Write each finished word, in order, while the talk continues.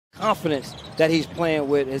confidence that he's playing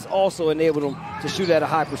with has also enabled him to shoot at a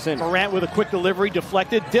high percentage. Morant with a quick delivery,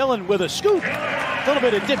 deflected. Dillon with a scoop. A little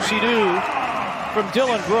bit of dipsy-do from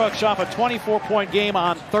Dillon Brooks off a 24-point game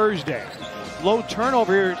on Thursday. Little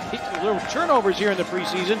turnovers here in the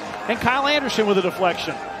preseason. And Kyle Anderson with a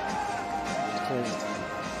deflection.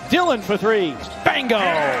 Dillon for three. Bango!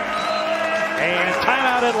 And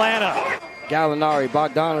timeout Atlanta. Gallinari,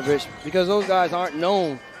 Bogdanovich, because those guys aren't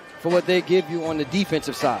known for what they give you on the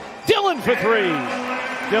defensive side. Dillon for three.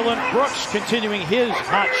 Dillon Brooks continuing his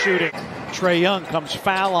hot shooting. Trae Young comes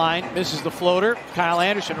foul line, misses the floater. Kyle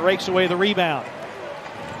Anderson rakes away the rebound.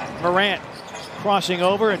 Morant crossing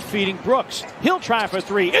over and feeding Brooks. He'll try for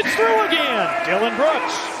three. It's through again. Dillon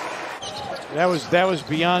Brooks. That was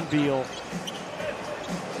beyond Beal.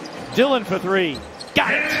 Dillon for three.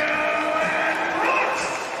 Got it.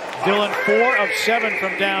 Dillon 4 of 7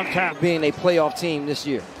 from downtown. Being a playoff team this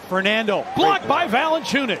year. Fernando blocked by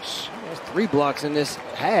Valanciunas. There's 3 blocks in this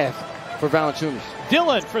half for Valanciunas.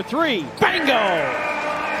 Dillon for three.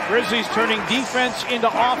 Bango! Grizzlies turning defense into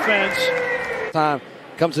offense. Time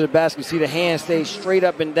comes to the basket, see the hand stay straight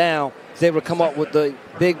up and down. He's able to come up with the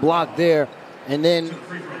big block there. And then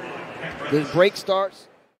the break starts.